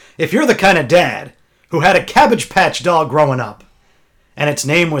If you're the kind of dad who had a Cabbage Patch doll growing up, and its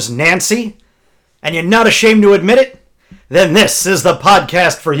name was Nancy, and you're not ashamed to admit it, then this is the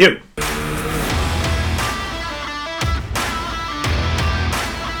podcast for you.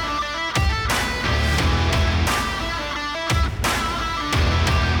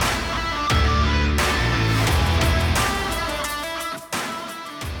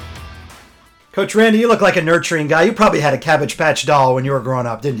 Coach Randy, you look like a nurturing guy. You probably had a Cabbage Patch doll when you were growing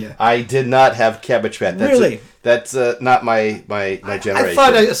up, didn't you? I did not have Cabbage Patch. Really? That's not my generation. I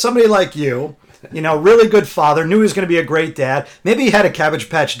thought somebody like you, really good father, knew he was going to be a great dad. Maybe he had a Cabbage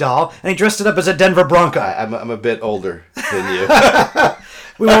Patch doll, and he dressed it up as a Denver Bronco. I'm a bit older than you.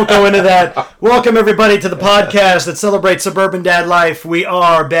 We won't go into that. Welcome, everybody, to the podcast that celebrates suburban dad life. We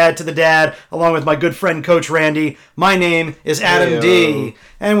are Bad to the Dad, along with my good friend, Coach Randy. My name is Adam D.,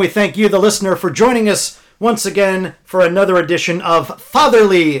 and we thank you, the listener, for joining us once again for another edition of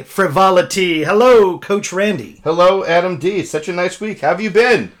Fatherly Frivolity. Hello, Coach Randy. Hello, Adam D. Such a nice week. How have you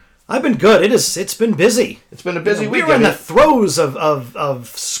been? I've been good. It's been busy. It's been a busy week. We're in the throes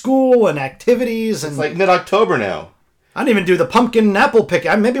of school and activities. It's like mid-October now. I didn't even do the pumpkin and apple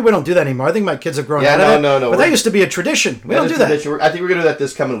picking. Maybe we don't do that anymore. I think my kids have grown out of it. No. But that used to be a tradition. We don't do that. I think we're going to do that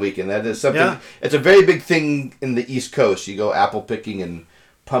this coming weekend. That is something. Yeah. It's a very big thing in the East Coast. You go apple picking and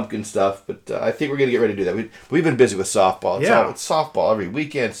pumpkin stuff. But I think we're going to get ready to do that. We've been busy with softball. It's softball every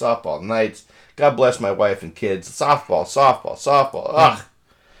weekend, softball nights. God bless my wife and kids. Softball. Ugh.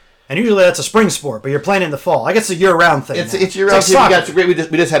 And usually that's a spring sport, but you're playing in the fall. I guess it's a year-round thing. It's year-round. We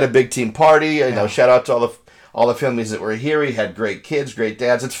just had a big team party. Shout out to all the families that were here. We had great kids, great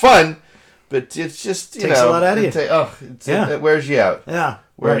dads. It's fun, but it's just, takes a lot out of you. It wears you out. Yeah.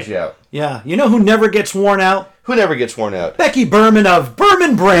 Wears you out. Yeah. You know who never gets worn out? Who never gets worn out? Becky Berman of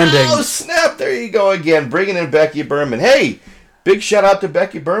Berman Branding. Oh, snap. There you go again. Bringing in Becky Berman. Hey, big shout out to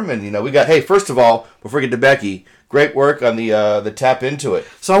Becky Berman. First of all, before we get to Becky, great work on the Tap Into It.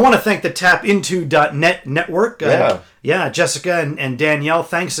 So I want to thank the tapinto.net network. Jessica and Danielle,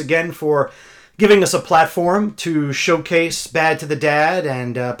 thanks again for giving us a platform to showcase Bad to the Dad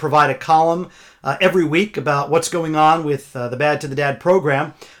and provide a column every week about what's going on with the Bad to the Dad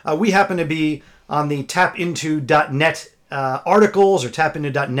program. We happen to be on the tapinto.net articles or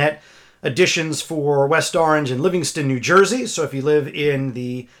tapinto.net editions for West Orange and Livingston, New Jersey. So if you live in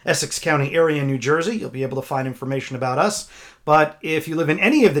the Essex County area in New Jersey, you'll be able to find information about us. But if you live in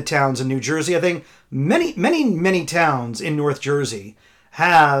any of the towns in New Jersey, I think many towns in North Jersey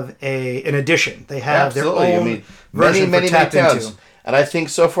have an edition. They have their own version for Tap Into. And I think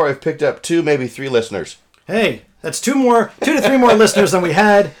so far I've picked up 2, maybe 3 listeners. Hey, that's 2 to 3 more listeners than we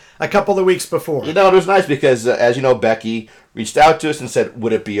had a couple of weeks before. It was nice because, as you know, Becky reached out to us and said,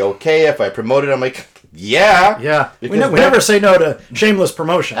 would it be okay if I promoted it? I'm like, yeah. Yeah. We never say no to shameless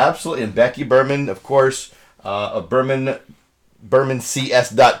promotion. Absolutely. And Becky Berman, of course, of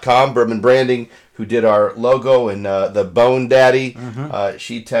BermanCS.com, Berman Branding, who did our logo and the Bone Daddy. Mm-hmm.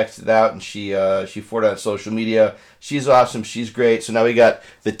 She texted out and she forwarded on social media. She's awesome. She's great. So now we got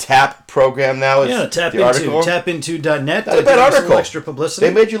the TAP program now. Tapinto.net. That's a bad article. Extra publicity.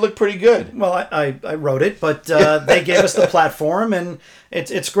 They made you look pretty good. Well, I wrote it, but they gave us the platform, and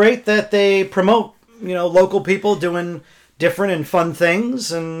it's great that they promote local people doing different and fun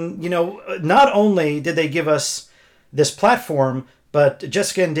things. And not only did they give us this platform, but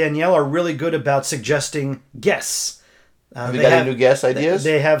Jessica and Danielle are really good about suggesting guests. Have you got any new guest ideas?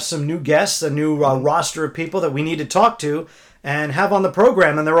 They have some new guests, a new roster of people that we need to talk to and have on the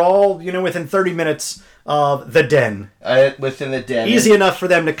program. And they're all, within 30 minutes of the den. Within the den. Easy enough for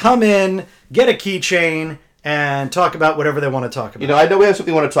them to come in, get a keychain, and talk about whatever they want to talk about. I know we have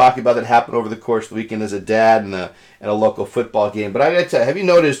something we want to talk about that happened over the course of the weekend as a dad and a local football game. But I got to tell you, have you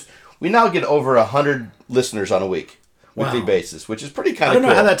noticed we now get over 100 listeners on a weekly basis, which is pretty kind of cool. I don't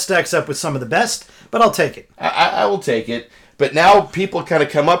know how that stacks up with some of the best, but I'll take it. I will take it. But now people kind of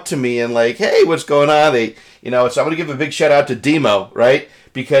come up to me and like, hey, what's going on? So I'm going to give a big shout out to Demo, right?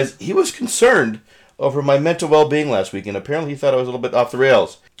 Because he was concerned over my mental well-being last week, and apparently he thought I was a little bit off the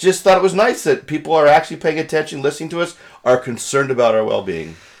rails. Just thought it was nice that people are actually paying attention, listening to us, are concerned about our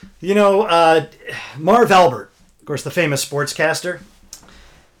well-being. Marv Albert, of course, the famous sportscaster,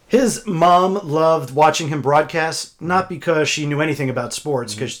 his mom loved watching him broadcast, not because she knew anything about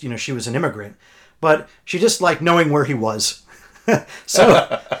sports, because she was an immigrant, but she just liked knowing where he was.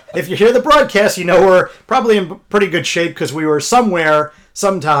 So if you hear the broadcast, we're probably in pretty good shape because we were somewhere,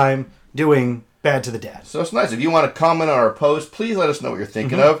 sometime, doing Bad to the Dad. So it's nice. If you want to comment on our post, please let us know what you're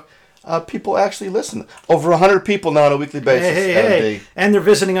thinking of. People actually listen. Over 100 people now on a weekly basis. Hey. And they're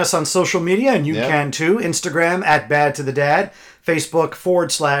visiting us on social media, and you can too. Instagram @BadToTheDad.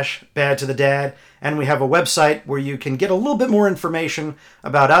 Facebook.com/Bad to the Dad. And we have a website where you can get a little bit more information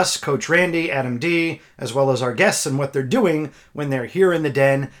about us, Coach Randy, Adam D., as well as our guests and what they're doing when they're here in the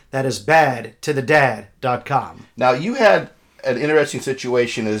den. That is badtothedad.com. Now, you had an interesting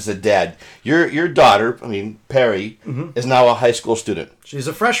situation as a dad. Your daughter, Perry, is now a high school student. She's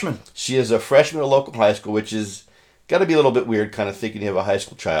a freshman. She is a freshman at a local high school, which is got to be a little bit weird, kind of thinking you have a high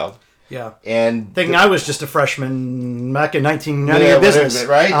school child. Yeah. And thinking I was just a freshman back in 1990 business.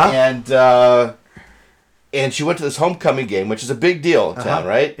 Right? Uh-huh. And she went to this homecoming game, which is a big deal in town,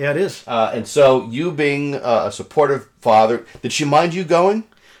 right? Yeah, it is. And so you being a supportive father, did she mind you going?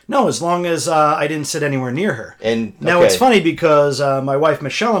 No, as long as I didn't sit anywhere near her. And now it's funny because my wife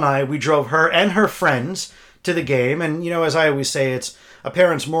Michelle and I, we drove her and her friends to the game, and as I always say, it's a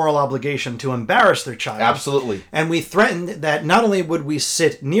parent's moral obligation to embarrass their child. Absolutely. And we threatened that not only would we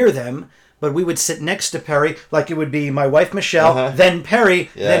sit near them, but we would sit next to Perry, like it would be my wife Michelle, then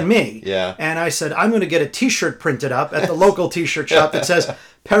Perry, then me. Yeah. And I said, I'm going to get a T-shirt printed up at the local T-shirt shop that says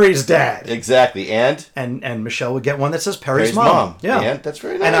Perry's dad. Exactly. And Michelle would get one that says Perry's mom. Yeah. And that's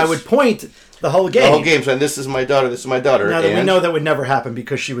very nice. And I would point the whole game. The whole game saying, this is my daughter, this is my daughter. Now that we know that would never happen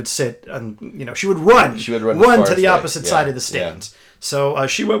because she would sit and, she would run. She would run to the opposite side of the stands. Yeah. So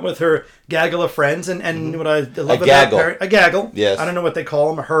she went with her gaggle of friends, and what I love about Perry, a gaggle. Yes. I don't know what they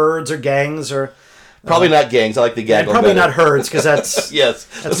call them, herds or gangs or. Probably not gangs. I like the gaggle. Probably not herds because that's yes.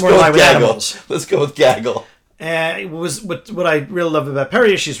 That's more like animals. Let's go with gaggle. And it was what I really love about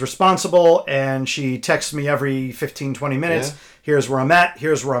Perry is she's responsible, and she texts me every 15, 20 minutes. Yeah. Here's where I'm at.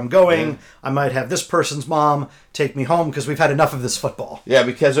 Here's where I'm going. Yeah. I might have this person's mom take me home because we've had enough of this football. Yeah,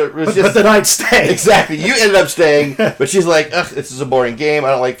 because it was but then I'd stay. Exactly. You ended up staying, but she's like, ugh, this is a boring game. I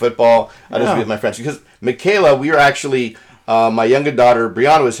don't like football. I just be with my friends. Because Michaela, we were actually, my younger daughter,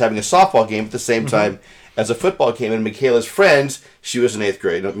 Brianna, was having a softball game at the same time as a football game. And Michaela's friends, she was an 8th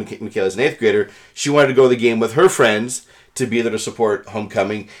grader. Michaela's an 8th grader. She wanted to go to the game with her friends to be there to support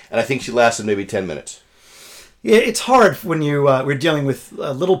homecoming. And I think she lasted maybe 10 minutes. Yeah, it's hard when we're dealing with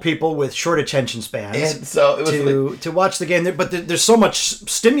little people with short attention spans. And so it was to watch the game, but there's so much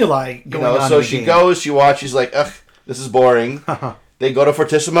stimuli going on. So she goes, she watches, she's like, ugh, this is boring. They go to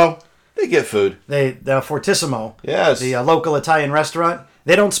Fortissimo, they get food. The Fortissimo, yes, the local Italian restaurant.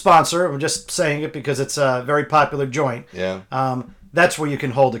 They don't sponsor. I'm just saying it because it's a very popular joint. Yeah. That's where you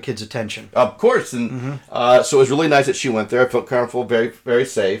can hold a kid's attention. Of course, and so it was really nice that she went there. I felt comfortable, very, very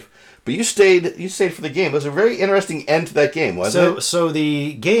safe. But you stayed for the game. It was a very interesting end to that game, wasn't it? So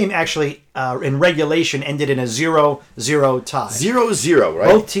the game actually, in regulation, ended in a 0-0 tie. 0-0, right?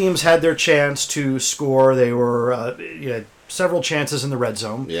 Both teams had their chance to score. They were several chances in the red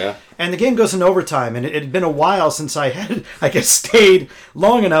zone. Yeah. And the game goes into overtime. And it had been a while since I had, stayed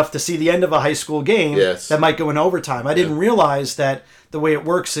long enough to see the end of a high school game that might go in overtime. I didn't realize that the way it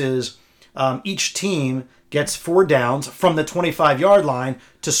works is each team gets 4 downs from the 25-yard line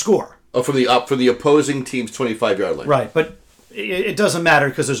to score. Oh, from the opposing team's 25-yard line. Right, but it doesn't matter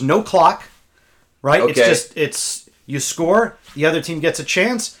because there's no clock, right? Okay. It's you score, the other team gets a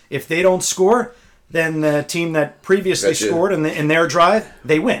chance. If they don't score, then the team that previously scored in their drive,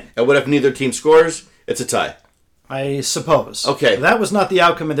 they win. And what if neither team scores? It's a tie. I suppose. Okay. That was not the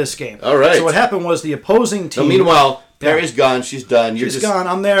outcome of this game. All right. So what happened was the opposing team... So meanwhile... Perry's gone. She's done. She's gone.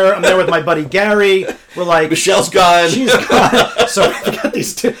 I'm there with my buddy Gary. We're like... Michelle's gone. She's gone. So we got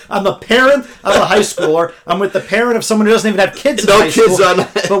these two. I'm the parent of a high schooler. I'm with the parent of someone who doesn't even have kids in high school. No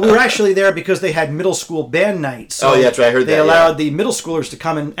kids on. But we were actually there because they had middle school band night. So that's right. I heard that. They allowed the middle schoolers to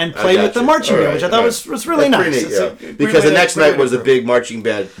come and play with the marching band, which I thought was really nice. Neat, because the next night was a big marching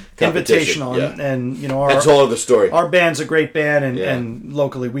band competition. Invitational. And that's a whole other story. Our band's a great band, and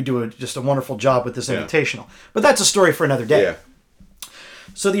locally we do just a wonderful job with this invitational. But that's a story for another day. Yeah.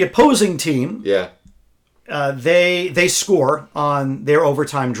 So the opposing team, they score on their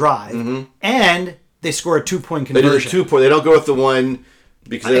overtime drive, and they score a 2-point conversion. They do the 2-point. They don't go with the one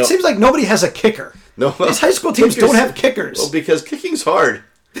because it seems like nobody has a kicker. No, these high school teams don't have kickers. Well, because kicking's hard.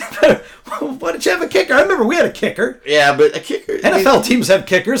 Why did you have a kicker? I remember we had a kicker. Yeah, but a kicker. NFL teams have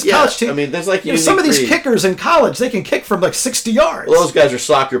kickers. Yeah, college teams. I mean, there's like some of these kickers in college, they can kick from 60 yards. Well, those guys are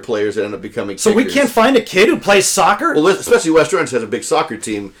soccer players that end up becoming kickers. So we can't find a kid who plays soccer? Well, especially West Orange has a big soccer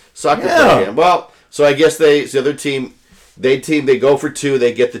player. Well, so I guess the other team, they go for 2,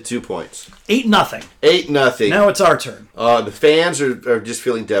 they get the 2 points. 8-0. 8-0. Now it's our turn. The fans are just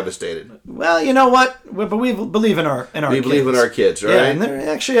feeling devastated. Well, you know what? But we believe in our kids. We believe in our kids, right? Yeah, and they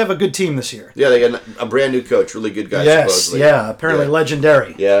actually have a good team this year. Yeah, they got a brand new coach, really good guy, supposedly. Yeah, apparently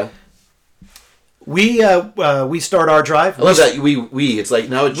legendary. Yeah. we start our drive. I love that we. It's like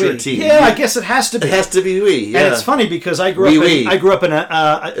now it's your team. Yeah, I guess it has to be. It has to be we. Yeah. And it's funny because I grew up in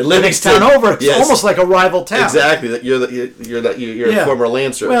a next town over. It's almost like a rival town. Exactly. You're a former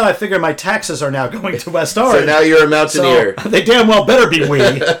Lancer. Well, I figure my taxes are now going to West Orange. So now you're a Mountaineer. So they damn well better be we.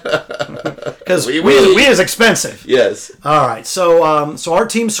 Because we is expensive. Yes. All right. So our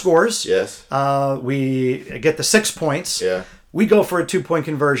team scores. Yes. We get the 6 points. Yeah. We go for a 2-point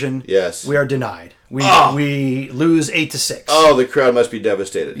conversion. Yes. We are denied. We lose 8-6. Oh, the crowd must be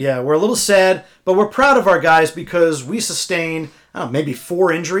devastated. Yeah, we're a little sad, but we're proud of our guys because we sustained, maybe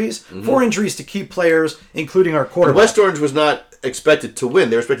 4 injuries. 4 injuries to key players, including our quarterback. West Orange was not expected to win.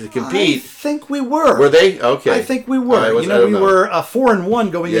 They were expected to compete. I think we were. Were they? Okay. I think we were. We were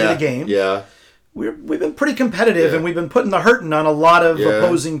 4-1 going into the game. Yeah. We've been pretty competitive, and we've been putting the hurting on a lot of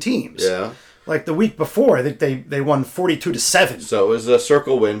opposing teams. Yeah. Like the week before, I think they won 42-7. So it was a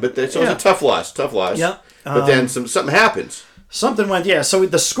circle win, but it was a tough loss. Yeah. But then something happens. Something went, So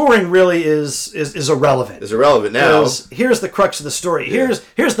the scoring really is irrelevant. It's irrelevant now. Here's the crux of the story.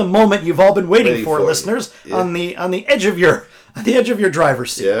 Here's the moment you've all been waiting for, listeners, on the edge of your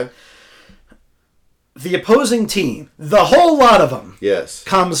driver's seat. Yeah. The opposing team, the whole lot of them,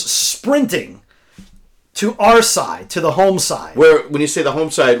 comes sprinting to our side, to the home side. Where, when you say the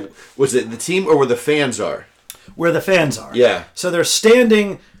home side, was it the team or where the fans are? Where the fans are. Yeah. So they're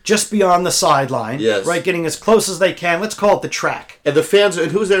standing just beyond the sideline. Yes. Right, getting as close as they can. Let's call it the track. And the fans,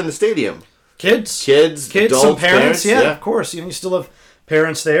 and who's there in the stadium? Kids, adults, some parents. Yeah, of course. You still have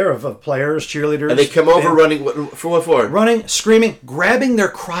parents there of players, cheerleaders. And they come over running, for what for? Running, screaming, grabbing their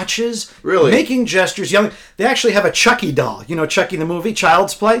crotches. Really? Making gestures, yelling. They actually have a Chucky doll. You know Chucky the movie,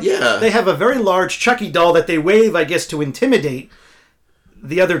 Child's Play? Yeah. They have a very large Chucky doll that they wave, I guess, to intimidate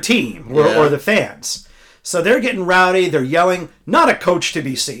the other team or the fans. So they're getting rowdy, they're yelling. Not a coach to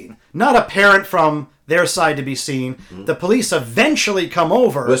be seen. Not a parent from their side to be seen. Mm-hmm. The police eventually come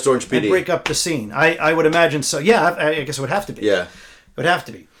over West Orange PD. and break up the scene. I would imagine so. Yeah, I guess it would have to be. Yeah. It would have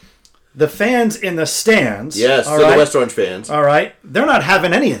to be. The fans in the stands. Yes, the West Orange fans. All right, they're not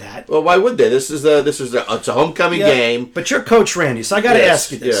having any of that. Well, why would they? It's a homecoming game. But you're Coach Randy, so I got to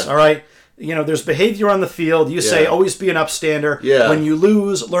ask you this. All right, there's behavior on the field. You say always be an upstander. Yeah. When you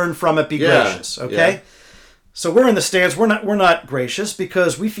lose, learn from it. Be gracious. Okay. Yeah. So we're in the stands. We're not gracious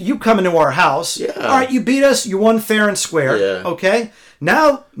because you come into our house. Yeah. All right, you beat us. You won fair and square. Yeah. Okay.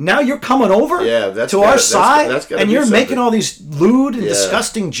 Now you're coming over to our side, and you're making all these lewd and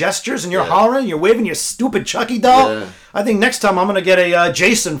disgusting gestures, and you're hollering, you're waving your stupid Chucky doll. Yeah. I think next time I'm going to get a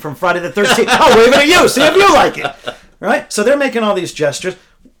Jason from Friday the 13th. I'll wave it at you. See if you like it. Right? So they're making all these gestures.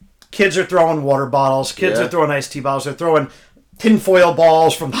 Kids are throwing water bottles. Kids are throwing iced tea bottles. They're throwing tinfoil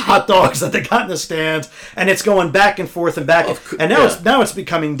balls from the hot dogs that they got in the stands, and it's going back and forth and back. And now it's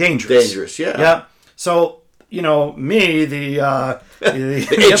becoming dangerous. Dangerous, yeah. Yeah. So, me, the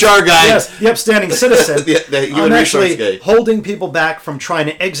HR guy. Yes, the upstanding citizen. I'm actually holding people back from trying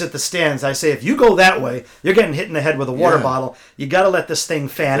to exit the stands. I say, if you go that way, you're getting hit in the head with a water bottle. You got to let this thing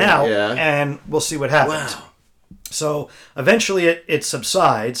fan out, and we'll see what happens. Wow. So eventually it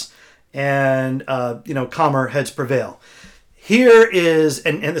subsides, and calmer heads prevail. Here is,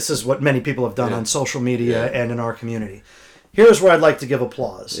 and this is what many people have done on social media and in our community. Here's where I'd like to give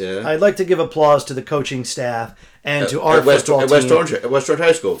applause. Yeah. I'd like to give applause to the coaching staff and to our football team at West Orange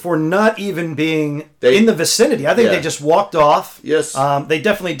High School for not even being in the vicinity. I think they just walked off. Yes. They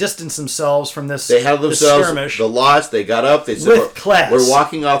definitely distanced themselves from this. They held themselves skirmish. The loss. They got up. They said, with class. We're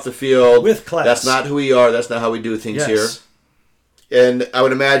walking off the field with class. That's not who we are. That's not how we do things here. And I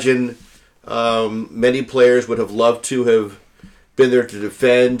would imagine many players would have loved to have been there to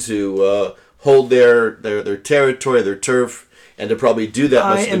defend, to hold their territory, their turf, and to probably do that.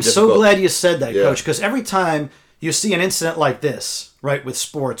 I am so glad you said that, Coach, because every time you see an incident like this, right, with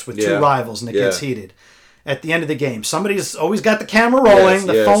sports, with two rivals, and it gets heated, at the end of the game, somebody's always got the camera rolling,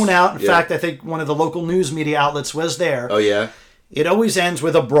 the phone out. In fact, I think one of the local news media outlets was there. Oh, yeah? It always ends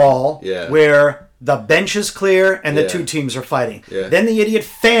with a brawl where the bench is clear and the two teams are fighting. Yeah. Then the idiot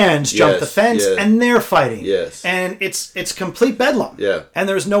fans jump the fence and they're fighting. Yes. And it's complete bedlam. Yeah. And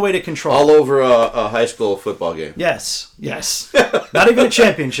there's no way to control all over a high school football game. Yes. Not even a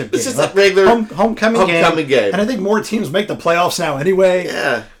championship game. It's just a regular homecoming game. And I think more teams make the playoffs now anyway.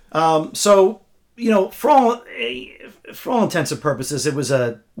 Yeah. So, for all intents and purposes, it was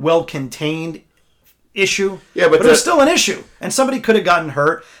a well-contained issue. Yeah, but it was still an issue, and somebody could have gotten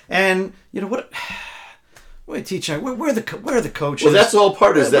hurt. And what? Wait, teaching where are the coaches? Well, that's the whole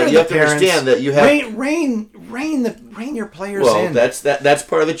part. Is that you have to understand that you have rein your players in. Well, that's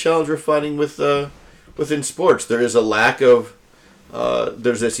part of the challenge we're finding within sports. There is a lack of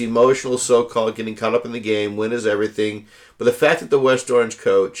there's this emotional so-called getting caught up in the game, win is everything. But the fact that the West Orange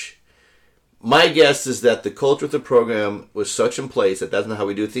coach, my guess is that the culture of the program was such in place that that's not how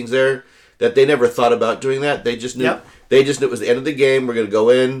we do things there, that they never thought about doing that. They just knew, they just knew it was the end of the game. We're going to go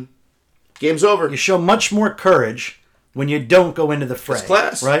in. Game's over. You show much more courage when you don't go into the fray. It's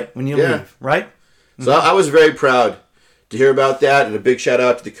class. Right? When you leave, right? So I was very proud to hear about that, and a big shout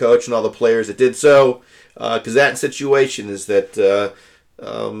out to the coach and all the players that did so, because that situation is that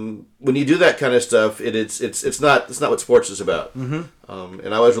when you do that kind of stuff, it's not what sports is about. Mm-hmm.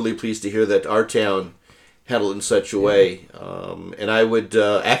 And I was really pleased to hear that our town handled it in such a way. And I would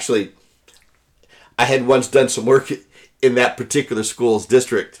actually, I had once done some work in that particular school's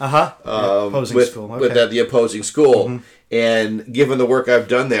district. Opposing school. Okay. With the opposing school. Mm-hmm. And given the work I've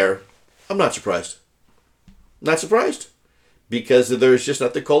done there, I'm not surprised. Not surprised. Because there's just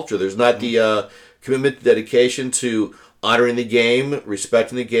not the culture. There's not the commitment, dedication to honoring the game,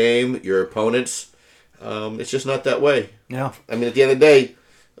 respecting the game, your opponents. It's just not that way. Yeah. I mean, at the end of the day,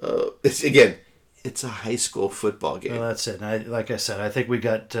 it's a high school football game. Well, that's it. Like I said, I think we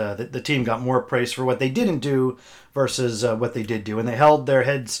got the team got more praise for what they didn't do versus what they did do, and they held their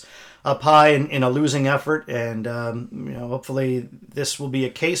heads up high in a losing effort. And hopefully, this will be a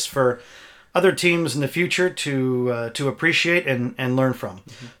case for other teams in the future to appreciate and learn from.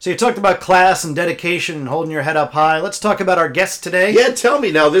 Mm-hmm. So you talked about class and dedication and holding your head up high. Let's talk about our guest today. Yeah, tell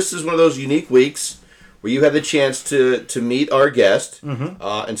me now. This is one of those unique weeks where you had the chance to meet our guest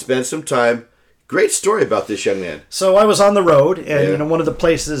and spend some time. Great story about this young man. So I was on the road, and one of the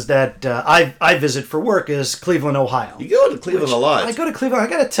places that I visit for work is Cleveland, Ohio. You go to Cleveland a lot. I go to Cleveland. I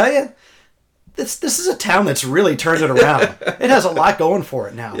got to tell you, this is a town that's really turned it around. It has a lot going for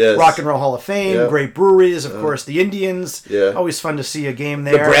it now. Yes. Rock and Roll Hall of Fame, great breweries, of course, the Indians. Yeah. Always fun to see a game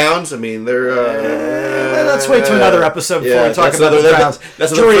there. The Browns, I mean, they're... let's wait to another episode before we talk about the Browns.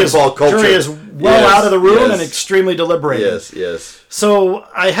 That's the football culture. Jury is well out of the room and extremely deliberated. Yes. So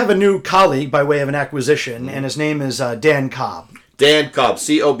I have a new colleague by way of an acquisition, and his name is Dan Cobb. Dan Cobb,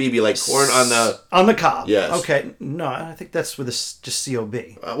 C-O-B-B, like corn on the... On the cob. Yes. Okay. No, I think that's with just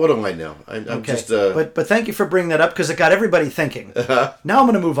C-O-B. What do I know? I'm okay. just... But thank you for bringing that up, because it got everybody thinking. Now I'm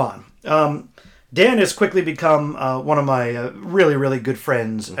going to move on. Dan has quickly become one of my really, really good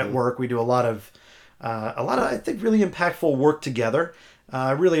friends at work. We do a lot of, I think, really impactful work together.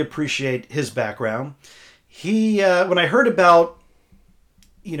 I really appreciate his background. He, when I heard about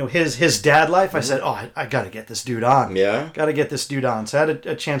his dad life, I said, I got to get this dude on. Yeah? Got to get this dude on. So I had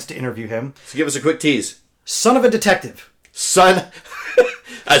a chance to interview him. So give us a quick tease. Son of a detective.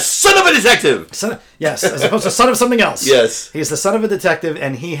 A son of a detective! Yes, as opposed to son of something else. Yes. He's the son of a detective,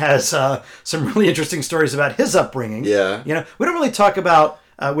 and he has some really interesting stories about his upbringing. Yeah. We don't really talk about,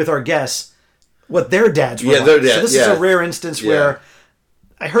 with our guests, what their dads were like. Their dad, so this is a rare instance where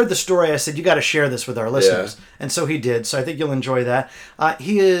I heard the story. I said, you got to share this with our listeners. Yeah. And so he did. So I think you'll enjoy that.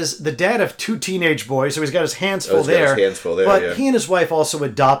 He is the dad of 2 teenage boys, so he's got his hands full there. But he and his wife also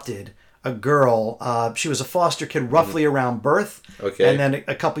adopted a girl. She was a foster kid roughly around birth. Okay. And then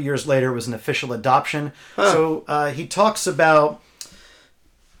a couple years later was an official adoption. Huh. So he talks about,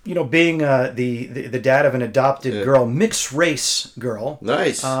 being the dad of an adopted girl, mixed race girl.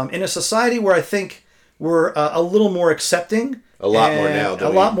 Nice. In a society where I think we're a little more accepting. A lot more now. A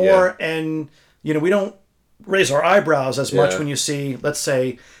lot more. And, we don't raise our eyebrows as much when you see, let's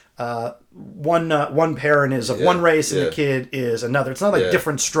say, one parent is of one race and the kid is another. It's not like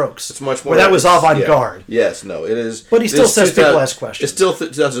different strokes. It's much more. Where that was avant-garde. Yes, no, it is. But he still says people ask questions. It's still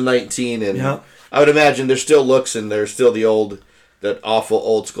 2019, and I would imagine there's still looks and there's still that awful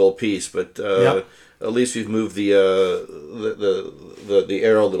old school piece. But at least we've moved the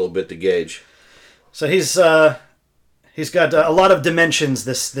arrow a little bit to gauge. So he's got a lot of dimensions.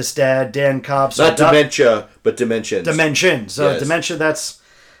 This dad, Dan Cobb. So not dementia, but dimensions. Dimensions. So dementia.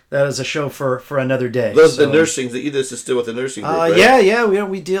 That is a show for another day. The nursing. This is still with the nursing group, right? Yeah.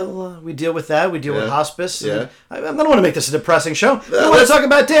 We deal with that. We deal with hospice. Yeah. I don't want to make this a depressing show. I want to talk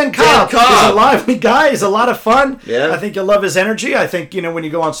about Dan Cobb. Dan Cobb. He's a lively guy. He's a lot of fun. Yeah. I think you'll love his energy. I think when you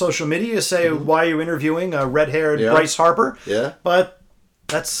go on social media, you say, "Why are you interviewing a red-haired Bryce Harper?" Yeah. But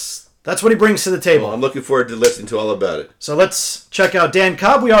that's what he brings to the table. Well, I'm looking forward to listening to all about it. So let's check out Dan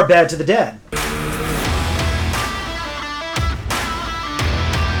Cobb. We are Bad to the Dad.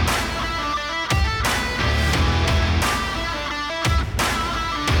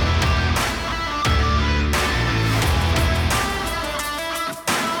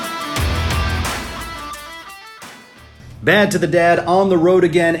 Bad to the Dad on the road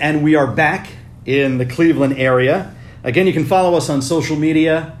again, and we are back in the Cleveland area. Again, you can follow us on social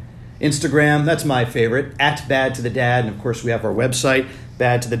media Instagram, that's my favorite, at Bad to the Dad. And of course, we have our website,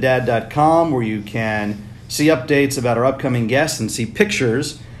 badtothedad.com, where you can see updates about our upcoming guests and see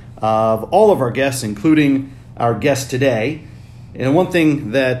pictures of all of our guests, including our guest today. And one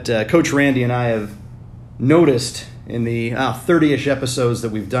thing that Coach Randy and I have noticed in the 30-ish episodes that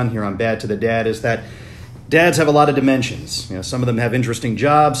we've done here on Bad to the Dad is that dads have a lot of dimensions. You know, some of them have interesting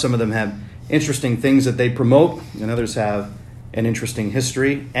jobs, some of them have interesting things that they promote, and others have an interesting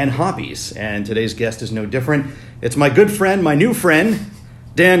history and hobbies. And today's guest is no different. It's my good friend, my new friend,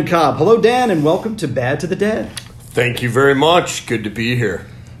 Dan Cobb. Hello, Dan, and welcome to Bad to the Dad. Thank you very much. Good to be here.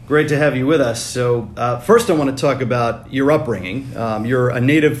 Great to have you with us. So first I want to talk about your upbringing. You're a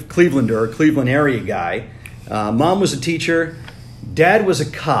native Clevelander, a Cleveland area guy. Mom was a teacher. Dad was a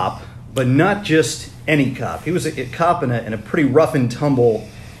cop, but not just any cop. He was a cop in a pretty rough and tumble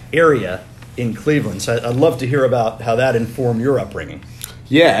area in Cleveland. So I'd love to hear about how that informed your upbringing.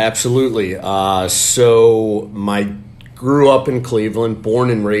 Yeah, absolutely. So grew up in Cleveland, born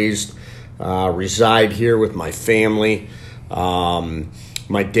and raised, reside here with my family.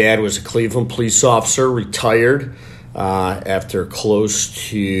 My dad was a Cleveland police officer, retired after close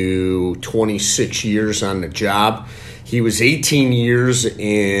to 26 years on the job. He was 18 years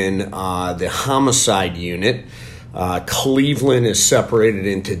in the homicide unit. Cleveland is separated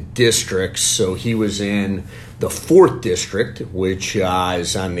into districts, so he was in the 4th district, which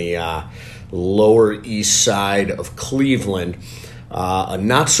is on the lower east side of Cleveland. A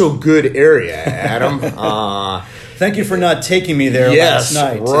not so good area, Adam. Thank you for not taking me there last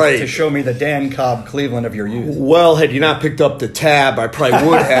night right. to show me the Dan Cobb Cleveland of your youth. Well, had you not picked up the tab, I probably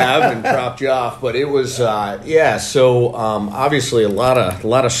would have and dropped you off. But it was, So obviously, a lot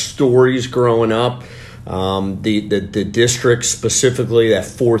of stories growing up. The district, specifically that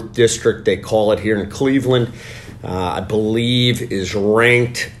 4th district, they call it here in Cleveland, I believe is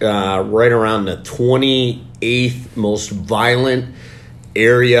ranked right around the 28th most violent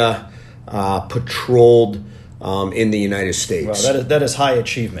area patrolled in the United States. Well, that is high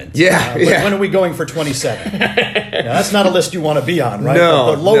achievement. Yeah. When are we going for 27? Now, that's not a list you want to be on, right?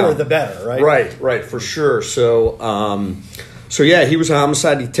 No. The lower the better, right? Right, for sure. So, he was a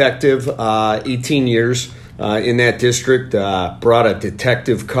homicide detective, 18 years in that district. Brought a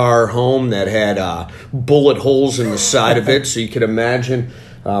detective car home that had bullet holes in the side of it. So you could imagine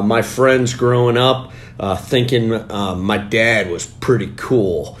my friends growing up thinking my dad was pretty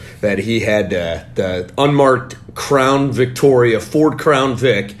cool, that he had the unmarked Crown Victoria, Ford Crown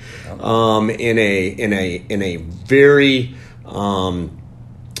Vic, in a very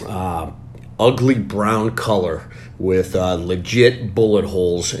ugly brown color with legit bullet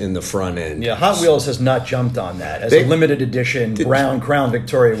holes in the front end. Yeah, Hot Wheels has not jumped on that as a limited edition brown Crown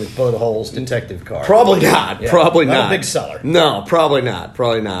Victoria with bullet holes detective car. Probably not. Yeah, probably not not. a big seller. No, probably not.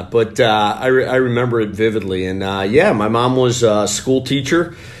 But I remember it vividly. And my mom was a school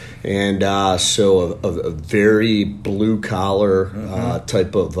teacher, and so a very blue collar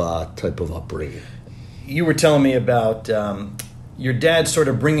type of upbringing. You were telling me about your dad sort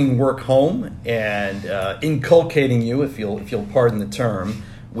of bringing work home and inculcating you, if you'll pardon the term,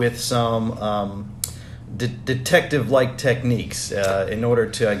 with some detective-like techniques in order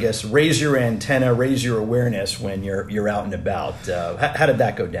to, I guess, raise your antenna, raise your awareness when you're out and about. How did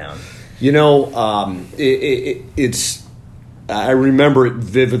that go down? You know, it's. I remember it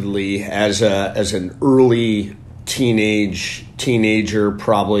vividly as an early teenager,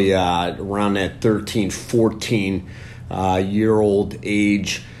 probably around that 13, 14 year old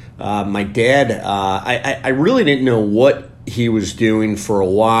age. My dad, I really didn't know what he was doing for a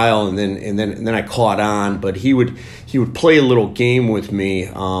while, and then I caught on. But he would play a little game with me,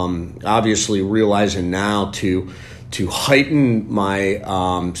 obviously realizing now to heighten my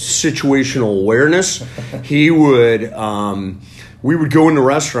situational awareness. He would we would go into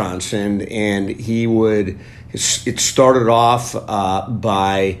restaurants, and he would. It started off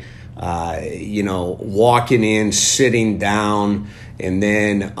by walking in, sitting down, and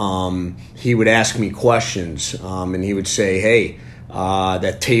then he would ask me questions, and he would say, "Hey,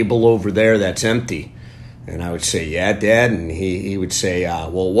 that table over there, that's empty." And I would say, "Yeah, Dad." And he would say,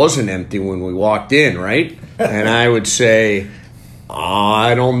 "Well, it wasn't empty when we walked in, right?" And I would say,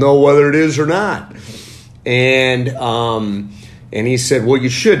 "I don't know whether it is or not." And he said, "Well, you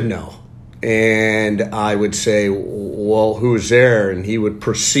should know." And I would say, "Well, who's there?" And he would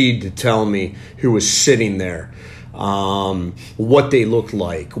proceed to tell me who was sitting there, what they looked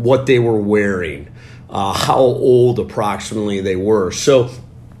like, what they were wearing, how old approximately they were. So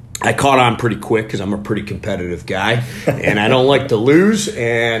I caught on pretty quick because I'm a pretty competitive guy, and I don't like to lose,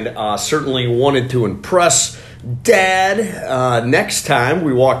 and certainly wanted to impress Dad, next time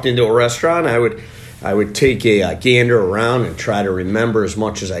we walked into a restaurant, I would take a gander around and try to remember as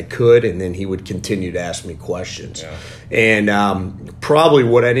much as I could, and then he would continue to ask me questions. Yeah. And probably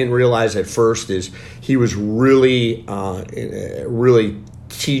what I didn't realize at first is he was really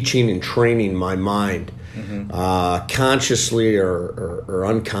teaching and training my mind, consciously or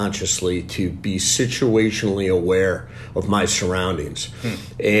unconsciously, to be situationally aware of my surroundings.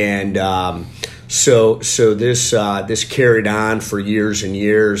 And so this carried on for years and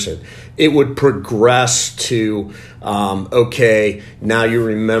years, and it would progress to, okay, now you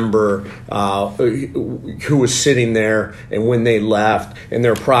remember who was sitting there and when they left and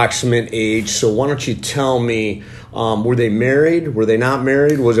their approximate age. So why don't you tell me, were they married? Were they not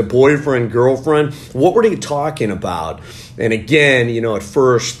married? Was it boyfriend, girlfriend? What were they talking about? And again, at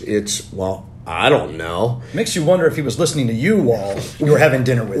first it's, well, I don't know. Makes you wonder if he was listening to you while you were having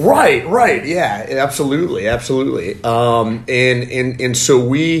dinner with him. Right, yeah, absolutely. And so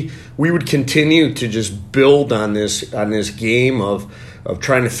we would continue to just build on this game of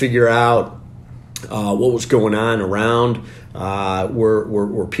trying to figure out what was going on around.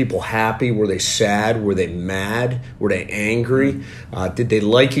 Were people happy? Were they sad? Were they mad? Were they angry? Did they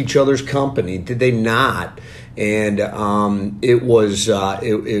like each other's company? Did they not? And it was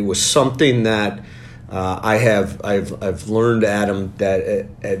something that I've learned, Adam,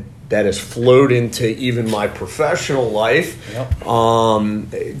 that has flowed into even my professional life.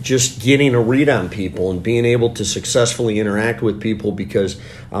 Yep. Just getting a read on people and being able to successfully interact with people because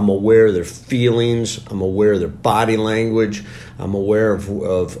I'm aware of their feelings, I'm aware of their body language, I'm aware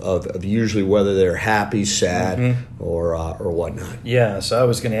of usually whether they're happy, sad, or whatnot. Yeah, so I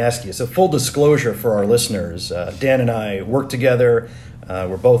was going to ask you. So full disclosure for our listeners, Dan and I work together.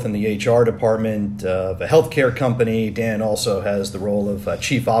 We're both in the HR department of a healthcare company. Dan also has the role of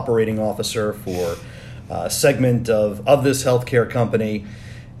Chief Operating Officer for a segment of this healthcare company.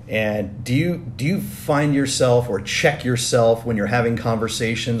 And do you find yourself or check yourself when you're having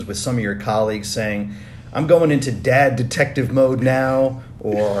conversations with some of your colleagues saying, I'm going into dad detective mode now,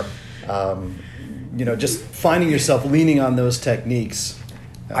 or just finding yourself leaning on those techniques?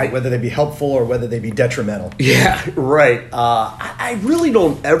 Whether they be helpful or whether they be detrimental. Yeah, right. I really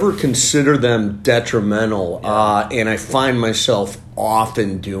don't ever consider them detrimental, and I find myself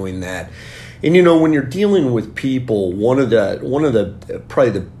often doing that. And when you're dealing with people, one of the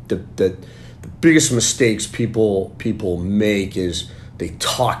probably the biggest mistakes people make is they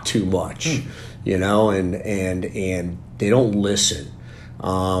talk too much, and they don't listen,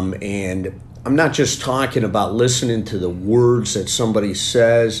 and I'm not just talking about listening to the words that somebody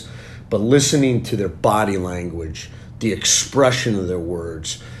says, but listening to their body language, the expression of their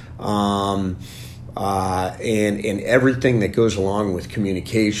words, and everything that goes along with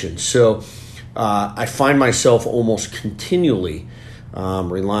communication. So I find myself almost continually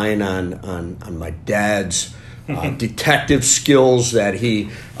relying on my dad's detective skills that he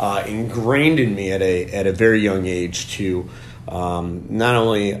ingrained in me at a very young age to not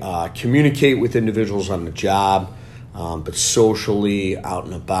only communicate with individuals on the job, but socially, out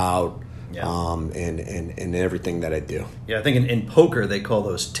and about, and everything that I do. Yeah, I think in poker they call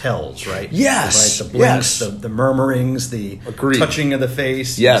those tells, right? Yes. Right? The blinks, the murmurings, the touching of the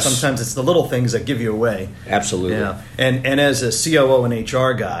face. Yes. Sometimes it's the little things that give you away. Absolutely. Yeah. And as a COO and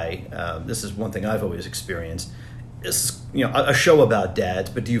HR guy, this is one thing I've always experienced. It's a show about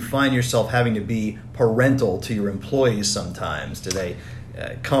dads, but do you find yourself having to be parental to your employees sometimes? Do they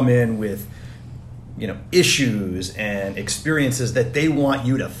come in with issues and experiences that they want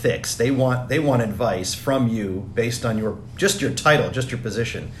you to fix? They want advice from you based on your title, just your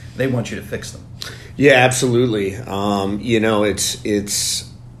position. They want you to fix them. Yeah, absolutely.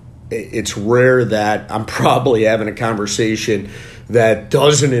 It's rare that I'm probably having a conversation that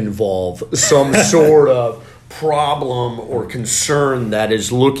doesn't involve some sort of problem or concern that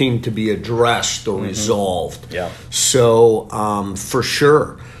is looking to be addressed or resolved. Yeah. So for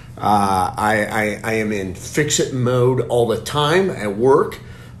sure, I am in fix-it mode all the time at work,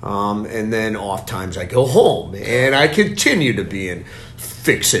 and then off times I go home and I continue to be in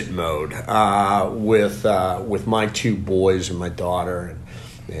fix-it mode with my two boys and my daughter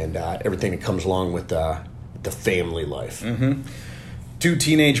and everything that comes along with the family life. Mm-hmm. Two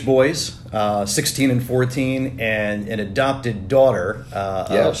teenage boys, 16 and 14, and an adopted daughter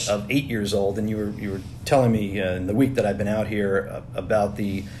of 8 years old. And you were telling me in the week that I've been out here about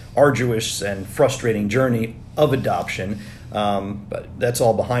the arduous and frustrating journey of adoption. But that's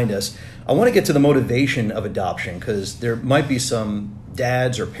all behind us. I want to get to the motivation of adoption because there might be some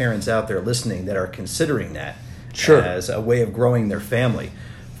dads or parents out there listening that are considering that as a way of growing their family.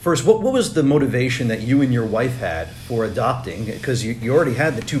 First, what was the motivation that you and your wife had for adopting? Because you already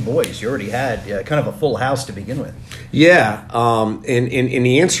had the two boys. You already had kind of a full house to begin with. Yeah, and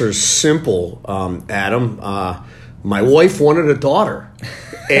the answer is simple, Adam. My wife wanted a daughter,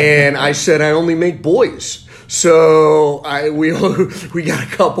 and I said I only make boys. So we got a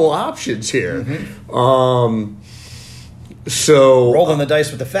couple options here. Mm-hmm. So rolling the dice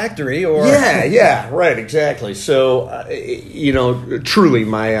with the factory, or yeah, right, exactly. So truly,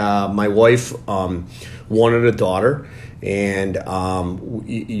 my wife wanted a daughter, and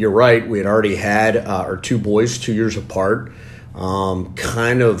you're right. We had already had our two boys 2 years apart.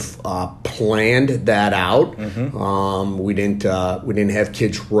 Kind of planned that out. Mm-hmm. We didn't have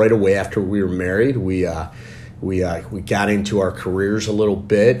kids right away after we were married. We got into our careers a little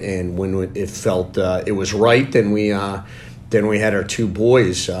bit, and when it felt it was right, then we had our two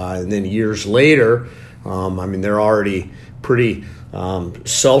boys, and then years later, they're already pretty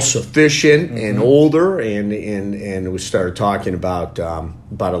self-sufficient and older, and we started talking about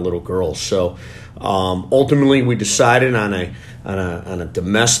a little girl. So ultimately, we decided on a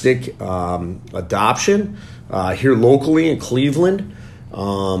domestic adoption here locally in Cleveland.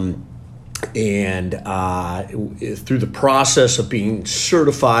 And through the process of being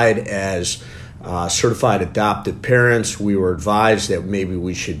certified as certified adoptive parents, we were advised that maybe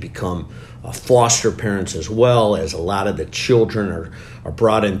we should become foster parents as well, as a lot of the children are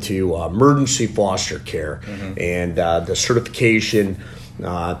brought into emergency foster care. Mm-hmm. And the certification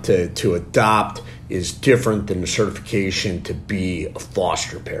to adopt is different than the certification to be a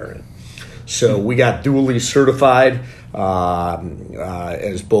foster parent. So we got duly certified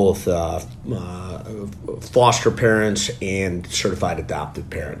as both foster parents and certified adoptive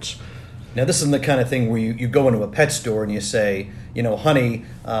parents. Now, this is the kind of thing where you go into a pet store and you say, honey,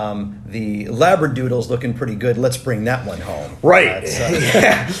 the Labradoodle's looking pretty good. Let's bring that one home. Right.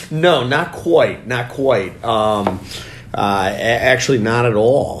 Yeah. No, not quite. Actually, not at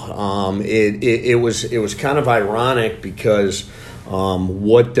all. It was kind of ironic because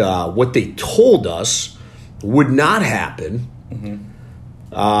what they told us would not happen.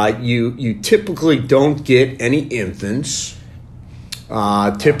 Mm-hmm. You typically don't get any infants.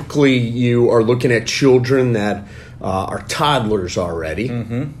 Typically, you are looking at children that are toddlers already.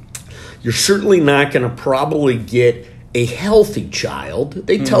 Mm-hmm. You're certainly not going to probably get a healthy child.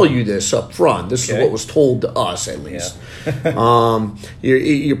 They tell you this up front. This is what was told to us, at least. Yeah.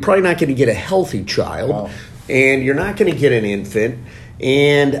 You're probably not going to get a healthy child, and you're not going to get an infant.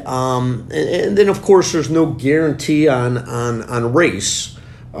 And then, of course, there's no guarantee on race.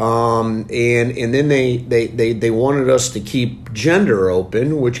 And then they wanted us to keep gender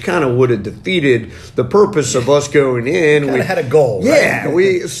open, which kind of would have defeated the purpose of us going in. We had a goal. Yeah,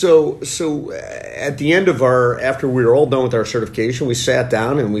 right? So at the end of after we were all done with our certification, we sat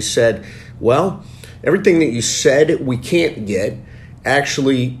down and we said, well, everything that you said we can't get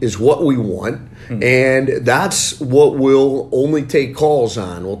actually is what we want. Mm-hmm. And that's what we'll only take calls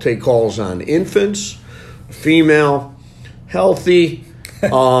on. We'll take calls on infants, female, healthy,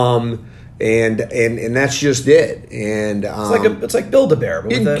 and that's just it. And it's like Build-A-Bear.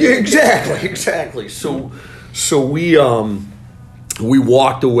 Exactly. So we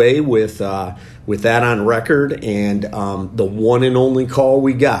walked away with that on record, and the one and only call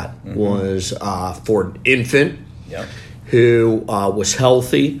we got was for an infant who was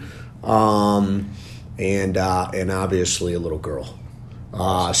healthy, and obviously a little girl.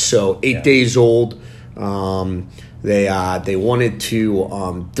 So 8 days old. They wanted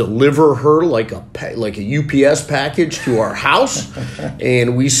to deliver her like a UPS package to our house,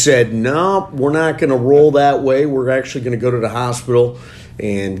 and we said no, we're not going to roll that way. We're actually going to go to the hospital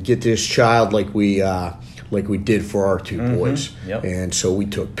and get this child like we did for our two boys. Yep. And so we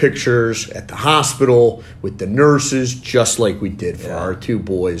took pictures at the hospital with the nurses, just like we did for our two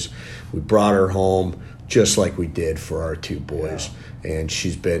boys. We brought her home just like we did for our two boys, and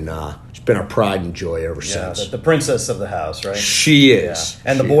she's been our pride and joy ever since. The princess of the house, right? She is.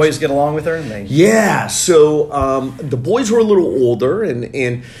 Yeah. And the boys get along with her? So the boys were a little older, and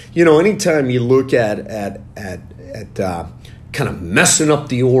anytime you look at kind of messing up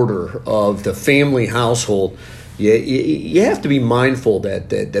the order of the family household, you have to be mindful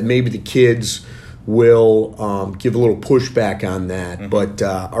that maybe the kids will give a little pushback on that. Mm-hmm. But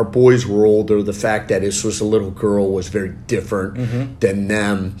our boys were older. The fact that this was a little girl was very different than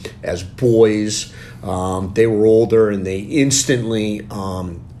them as boys. They were older, and they instantly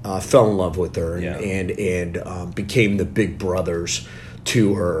fell in love with her and became the big brothers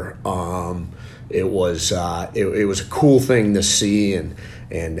to her. It was a cool thing to see, and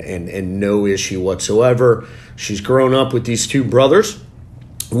no issue whatsoever. She's grown up with these two brothers.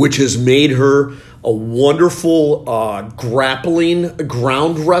 which has made her a wonderful grappling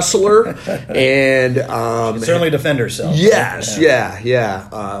ground wrestler, and certainly defend herself. Yes, yeah.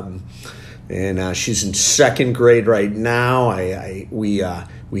 And she's in second grade right now.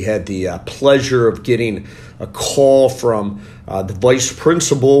 We had the pleasure of getting a call from the vice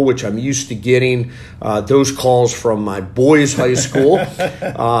principal, which I'm used to getting those calls from my boys' high school.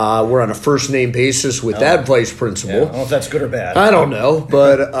 We're on a first name basis with that vice principal. Yeah. I don't know if that's good or bad. I don't know,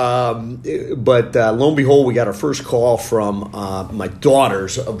 but lo and behold, we got our first call from my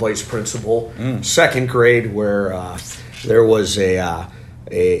daughter's vice principal, second grade, where there was a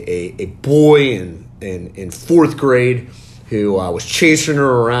boy in fourth grade who was chasing her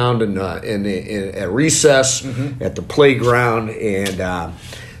around at recess at the playground, and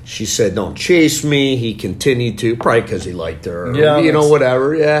she said, "Don't chase me." He continued to, probably because he liked her,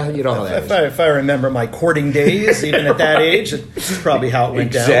 whatever. Yeah, you know how that is. If I remember my courting days, even at that age, it's probably how it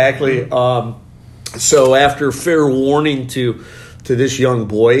went down. Exactly. So after fair warning to this young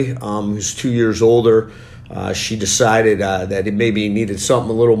boy, who's 2 years older, she decided that it maybe needed something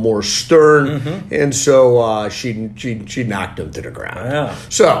a little more stern, and so she knocked him to the ground. Yeah.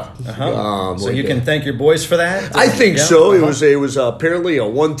 So, so you can thank your boys for that. I think so. It was apparently a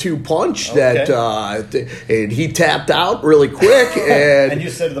 1-2 punch that and he tapped out really quick. And you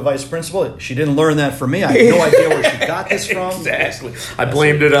said to the vice principal, "She didn't learn that from me. I have no idea where she got this from." Exactly. I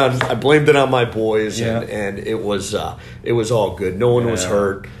blamed it on my boys, and it was all good. No one was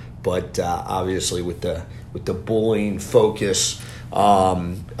hurt, but obviously with the bullying focus,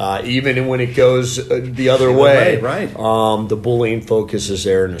 even when it goes the other way, right? The bullying focus is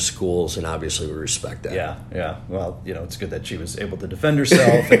there in the schools, and obviously we respect that. Yeah. Well, it's good that she was able to defend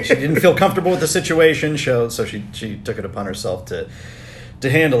herself, and she didn't feel comfortable with the situation, so she took it upon herself to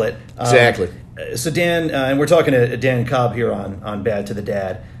handle it. Exactly. So Dan, and we're talking to Dan Cobb here on Bad to the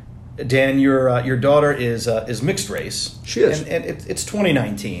Dad. Dan, your daughter is mixed race. She is, and it's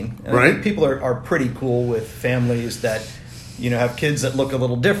 2019. And right? I think people are pretty cool with families that have kids that look a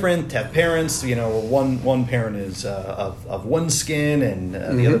little different. Have parents, one parent is of one skin,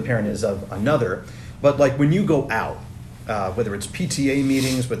 and the other parent is of another. But like when you go out, whether it's PTA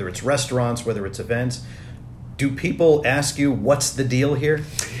meetings, whether it's restaurants, whether it's events, do people ask you what's the deal here?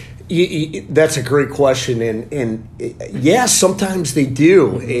 That's a great question, and yeah, sometimes they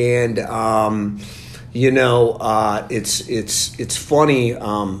do, and it's funny.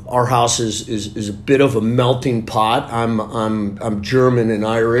 Our house is a bit of a melting pot. I'm German and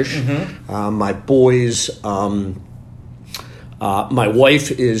Irish. My boys. My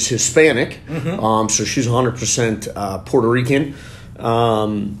wife is Hispanic, so she's 100% Puerto Rican.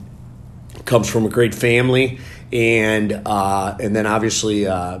 Comes from a great family. And then obviously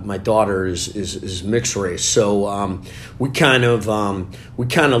my daughter is mixed race, so we kind of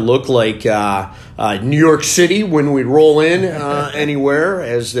look like New York City when we roll in anywhere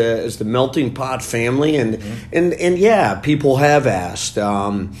as the melting pot family, and yeah, people have asked,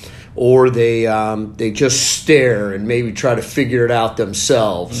 or they just stare and maybe try to figure it out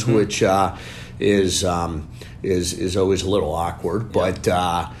themselves, which is always a little awkward, but.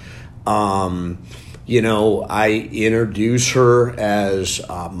 I introduce her as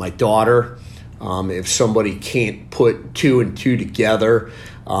my daughter. If somebody can't put two and two together,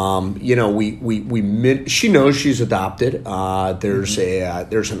 she knows she's adopted.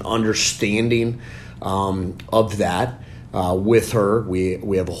 There's an understanding of that with her.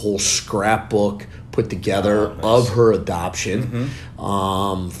 We have a whole scrapbook put together of her adoption,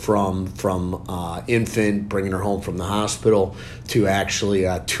 from infant, bringing her home from the hospital, to actually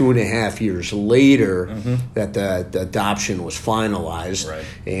 2.5 years later that the adoption was finalized,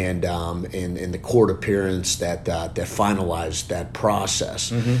 and the court appearance that finalized that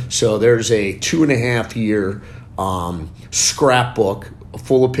process. So there's a 2.5 year scrapbook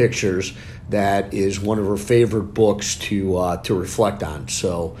full of pictures that is one of her favorite books to reflect on.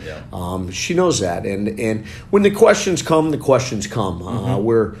 So she knows that, and when the questions come,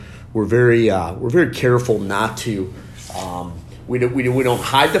 We're very careful not to. We don't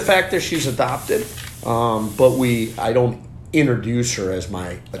hide the fact that she's adopted, but I don't introduce her as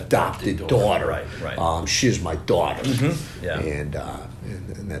my adopted daughter. Right. She is my daughter, and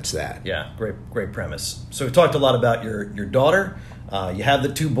that's that. Yeah, great premise. So we talked a lot about your daughter. You have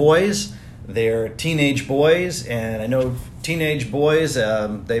the two boys. They're teenage boys, and I know teenage boys,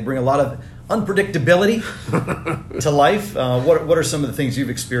 they bring a lot of unpredictability to life. What are some of the things you've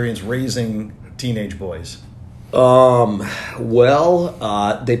experienced raising teenage boys? They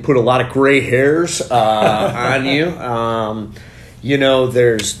put a lot of gray hairs on you.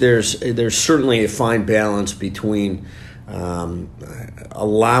 There's certainly a fine balance between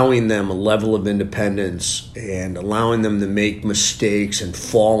allowing them a level of independence and allowing them to make mistakes and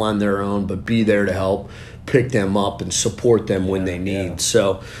fall on their own, but be there to help pick them up and support them when they need. Yeah.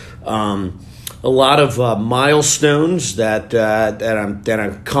 So, a lot of milestones that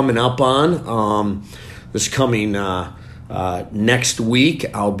I'm coming up on. This coming next week,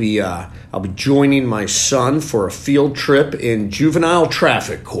 I'll be joining my son for a field trip in juvenile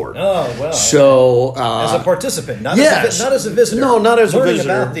traffic court. Oh well! So as a participant, not yes. Not as a visitor. No, not as learning a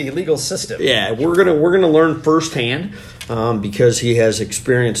visitor. About the legal system. Yeah, we're gonna learn firsthand because he has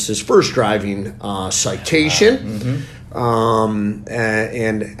experienced his first driving citation,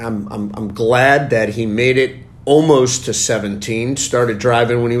 and I'm glad that he made it almost to 17. Started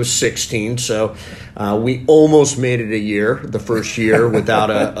driving when he was 16, so we almost made it a year, the first year, without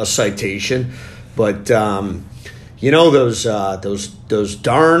a citation. But those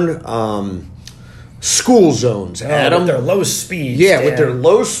darn school zones, Adam, with their low speeds. Yeah, Dan. With their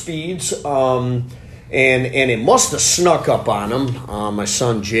low speeds, and it must have snuck up on him, my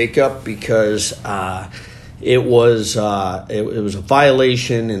son Jacob, because it was a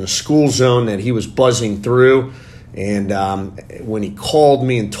violation in a school zone that he was buzzing through. And when he called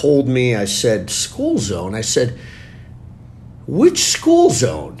me and told me, I said, school zone? I said, which school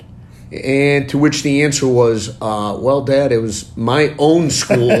zone? And to which the answer was, well, Dad, it was my own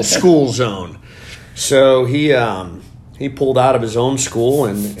school zone. So he pulled out of his own school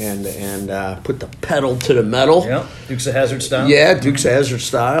and put the pedal to the metal. Yeah, Dukes of Hazzard style. Yeah, Dukes of Hazzard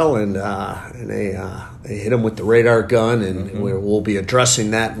style, and they hit him with the radar gun, and we'll be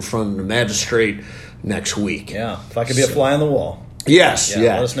addressing that in front of the magistrate next week. Yeah, if I could be a fly on the wall. Yes,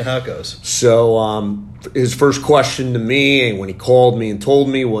 yeah. Let us know how it goes. So his first question to me when he called me and told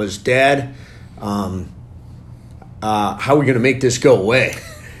me was, Dad, how are we going to make this go away?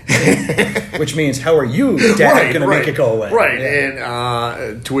 Which means, how are you, Dad, going to make it go away? Right, yeah.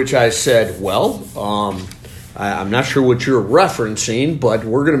 And to which I said, well, I'm not sure what you're referencing, but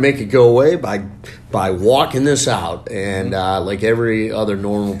we're going to make it go away by walking this out, and like every other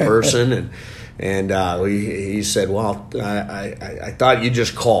normal person, and he said, well, I thought you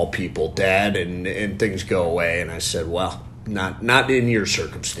just call people, Dad, and things go away, and I said, well, not in your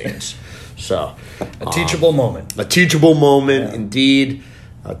circumstance. So a teachable moment. A teachable moment, indeed.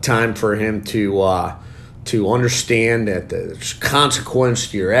 A time for him to understand that there's consequence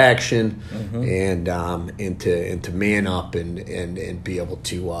to your action, and to man up and be able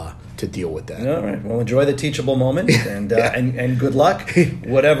to deal with that. All right. Well, enjoy the teachable moment, and and good luck,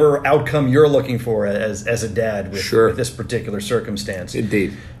 whatever outcome you're looking for as a dad with this particular circumstance.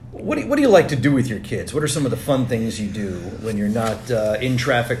 Indeed. What do you like to do with your kids? What are some of the fun things you do when you're not in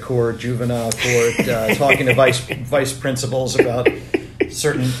traffic court, juvenile court, talking to vice principals about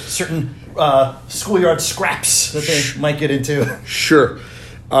certain schoolyard scraps that they might get into? Sure.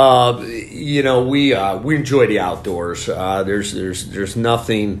 We enjoy the outdoors. There's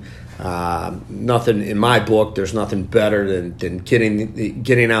nothing in my book. There's nothing better than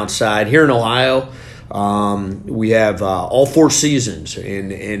getting outside. Here in Ohio, we have all four seasons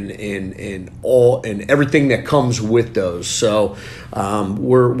and everything that comes with those. So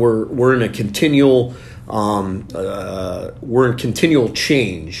we're in a continual. We're in continual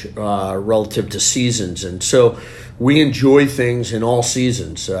change relative to seasons, and so we enjoy things in all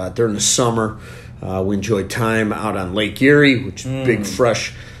seasons. During the summer, we enjoy time out on Lake Erie, which is a big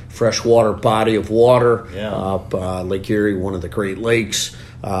freshwater body of water. Yeah. Lake Erie, one of the Great Lakes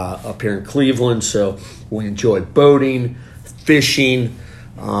up here in Cleveland. So we enjoy boating, fishing.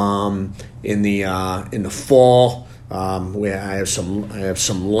 In the fall. I have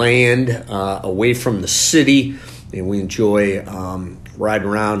some land away from the city, and we enjoy riding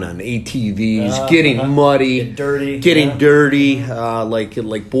around on ATVs, getting muddy, getting dirty,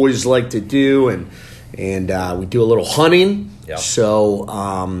 like boys like to do, and we do a little hunting. Yep. So,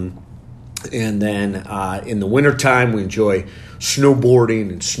 and then in the wintertime, we enjoy snowboarding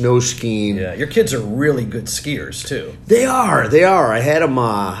and snow skiing. Yeah, your kids are really good skiers too. They are. I had them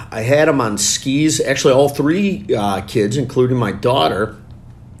on skis. Actually, all three kids, including my daughter,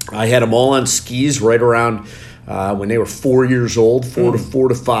 I had them all on skis right around when they were 4 years old, 4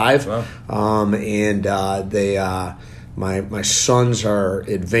 to 5. Wow. And they, my sons are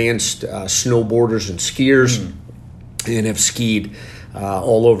advanced snowboarders and skiers, and have skied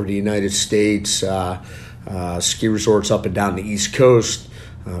all over the United States. Ski resorts up and down the East Coast,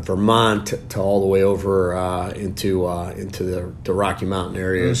 Vermont, to all the way over into the Rocky Mountain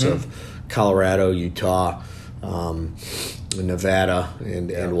areas of Colorado, Utah, Nevada,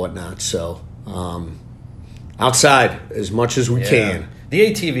 and whatnot. So outside as much as we can.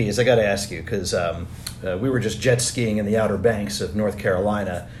 The ATVs, I got to ask you, because we were just jet skiing in the Outer Banks of North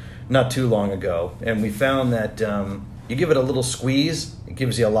Carolina not too long ago, and we found that you give it a little squeeze, it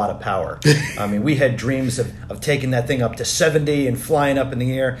gives you a lot of power. I mean, we had dreams of taking that thing up to 70 and flying up in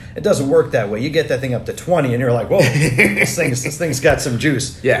the air. It doesn't work that way. You get that thing up to 20 and you're like, whoa, this thing's got some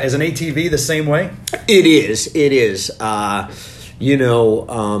juice. Yeah. Is an ATV the same way? It is.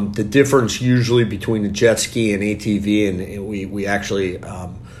 The difference usually between the jet ski and ATV, and we actually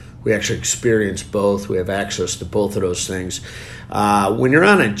experience both. We have access to both of those things. When you're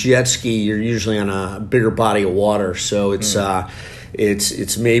on a jet ski, you're usually on a bigger body of water, so it's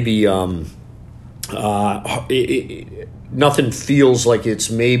maybe nothing feels like it's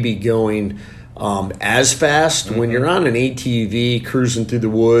maybe going as fast. Mm-hmm. When you're on an ATV cruising through the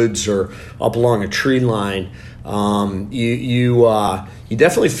woods or up along a tree line, you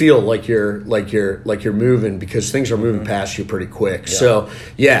definitely feel like you're moving, because things are moving past you pretty quick. Yeah. So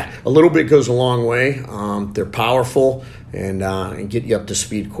yeah, a little bit goes a long way. They're powerful and get you up to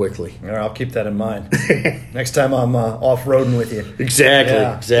speed quickly. All right, I'll keep that in mind next time I'm off-roading with you. Exactly.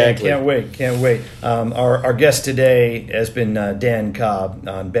 Can't wait. Our guest today has been Dan Cobb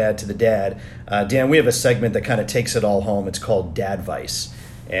on Bad to the Dad. Dan, we have a segment that kind of takes it all home. It's called Dadvice.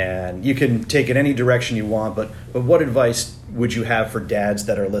 And you can take it any direction you want, but what advice would you have for dads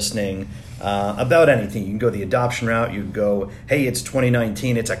that are listening about anything? You can go the adoption route. You can go, hey, it's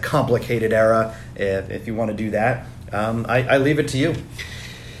 2019. It's a complicated era. If you want to do that, I leave it to you.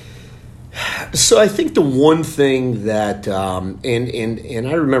 So I think the one thing that, and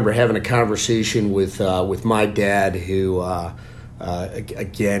I remember having a conversation with my dad, who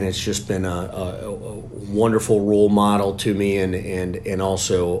again, it's just been a wonderful role model to me, and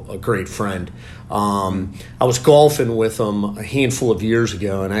also a great friend. I was golfing with him a handful of years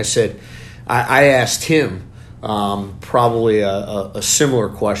ago, and I said, I asked him probably a similar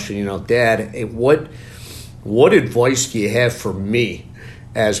question. Dad, hey, what advice do you have for me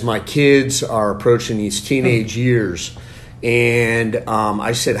as my kids are approaching these teenage years? And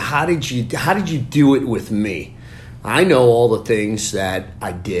I said, how did you do it with me? I know all the things that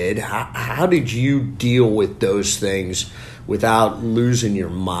I did. How did you deal with those things without losing your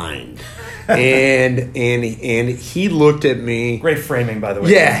mind? And he looked at me. Great framing, by the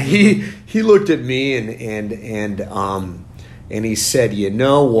way. Yeah, he looked at me and he said, you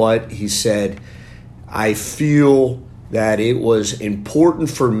know what? He said, I feel that it was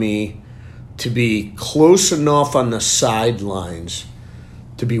important for me to be close enough on the sidelines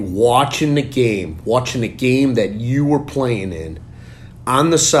to be watching the game that you were playing in, on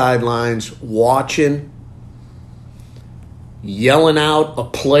the sidelines, watching, yelling out a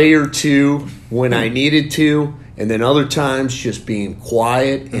play or two when I needed to, and then other times just being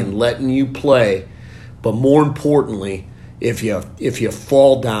quiet and letting you play. But more importantly, if you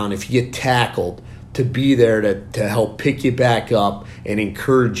fall down, if you get tackled, to be there to help pick you back up and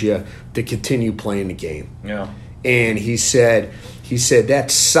encourage you to continue playing the game. Yeah. And he said that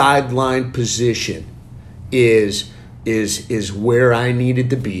sideline position is where I needed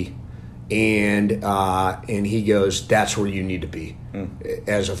to be, and he goes, that's where you need to be.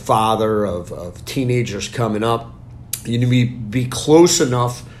 As a father of teenagers coming up, you need to be close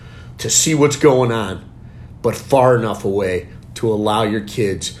enough to see what's going on, but far enough away to allow your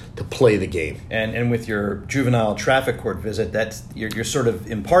kids to play the game. And with your juvenile traffic court visit, that's you're sort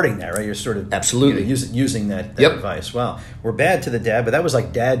of imparting that, right? You're sort of absolutely using that advice. Wow, we're bad to the dad, but that was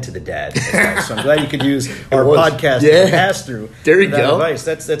like dad to the dad advice. So I'm glad you could use our podcast as a pass through. There you go. Advice.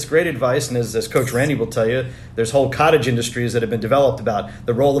 That's great advice. And as Coach Randy will tell you, there's whole cottage industries that have been developed about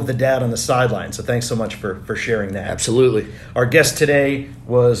the role of the dad on the sideline. So thanks so much for sharing that. Absolutely. Our guest today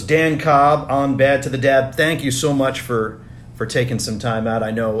was Dan Cobb on Bad to the Dad. Thank you so much for taking some time out.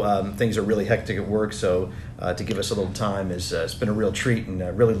 I know things are really hectic at work, so to give us a little time it's been a real treat, and I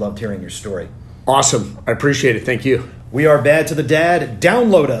really loved hearing your story. Awesome. I appreciate it. Thank you. We are Bad to the Dad.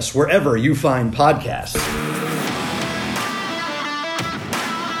 Download us wherever you find podcasts.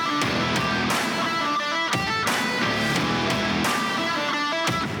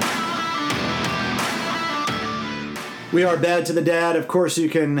 We are Bad to the Dad. Of course, you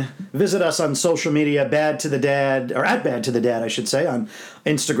can visit us on social media, Bad to the Dad, or at Bad to the Dad, I should say, on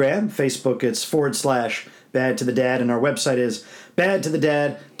Instagram, Facebook, it's /Bad to the Dad, and our website is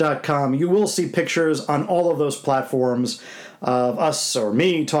badtothedad.com. You will see pictures on all of those platforms of us or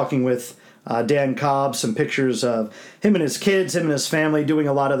me talking with Dan Cobb, some pictures of him and his kids, him and his family, doing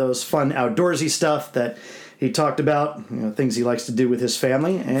a lot of those fun outdoorsy stuff that he talked about, things he likes to do with his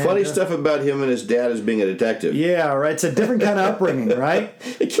family. And, funny stuff about him and his dad as being a detective. Yeah, right. It's a different kind of upbringing, right?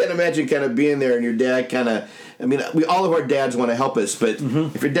 I can't imagine kind of being there and your dad kind of I mean, we all of our dads want to help us, but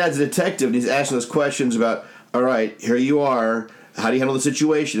if your dad's a detective and he's asking us questions about, all right, here you are. How do you handle the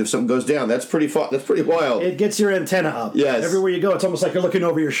situation if something goes down? That's pretty That's pretty wild. It gets your antenna up. Yes. Everywhere you go, it's almost like you're looking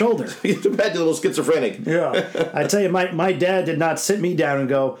over your shoulder. You get to bed, you're a little schizophrenic. Yeah. I tell you, my dad did not sit me down and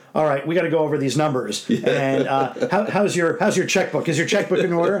go, all right, we got to go over these numbers. Yeah. And how's your checkbook? Is your checkbook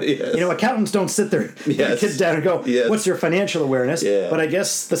in order? Yes. You know, accountants don't sit their kids down and go, what's your financial awareness? Yeah. But I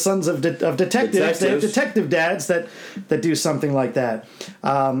guess the sons of detectives, they have detective dads that do something like that.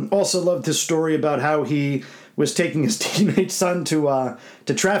 Also loved his story about how he was taking his teenage son to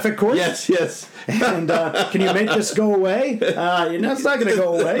traffic court. Yes. And can you make this go away? It's not going to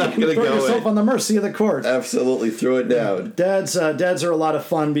go away. You throw yourself on the mercy of the court. Absolutely, throw it down. Dads are a lot of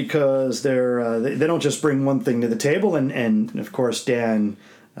fun because they don't just bring one thing to the table, and of course Dan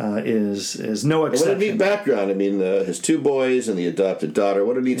is no exception. What a neat background. I mean, his 2 boys and the adopted daughter.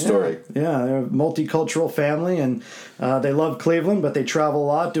 What a neat story. Yeah, they're a multicultural family, and they love Cleveland, but they travel a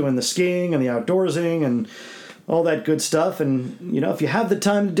lot doing the skiing and the outdoorsing and all that good stuff. And, if you have the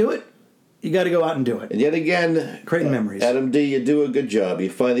time to do it, you got to go out and do it. And yet again, creating memories. Adam D., you do a good job. You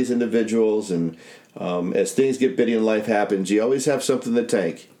find these individuals, and as things get busy and life happens, you always have something to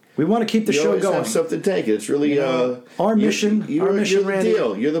tank. We want to keep the show going. You always have something to tank. It's really our mission. You're the Randy.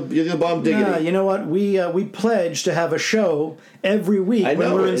 deal. You're the bomb diggity. Yeah, you know what? We pledge to have a show every week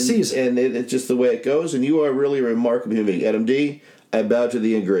when we're in season. And it's just the way it goes. And you are really a remarkable human being. Adam D., I bow to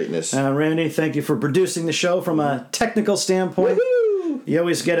thee in greatness. Randy, thank you for producing the show from a technical standpoint. Woo-hoo! You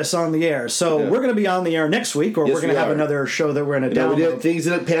always get us on the air. So we're going to be on the air next week, or we're going to have another show that we're going to download. Things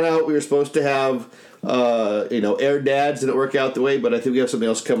didn't pan out. We were supposed to have, air dads didn't work out the way, but I think we have something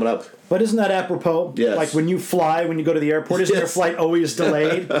else coming up. But isn't that apropos? Yes. Like when you go to the airport, isn't your flight always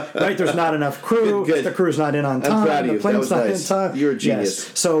delayed? Right? There's not enough crew. Good. The crew's not in on time. I'm proud of you. The plane's that was not nice. in time. You're a genius.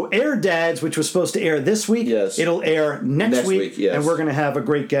 Yes. So Air Dads, which was supposed to air this week, it'll air next week. Yes. And we're going to have a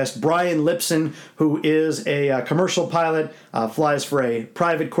great guest, Brian Lipson, who is a commercial pilot, flies for a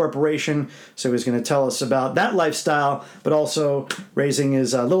private corporation. So he's going to tell us about that lifestyle, but also raising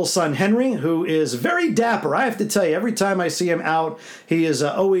his little son, Henry, who is very dapper. I have to tell you, every time I see him out, he is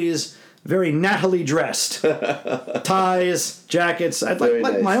always very nattily dressed. Ties, jackets. I'd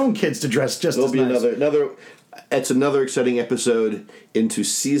like my own kids to dress just as nice. It's another exciting episode into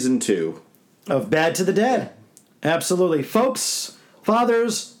season 2 of Bad to the Dad. Absolutely. Folks,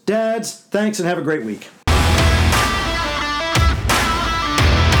 fathers, dads, thanks and have a great week.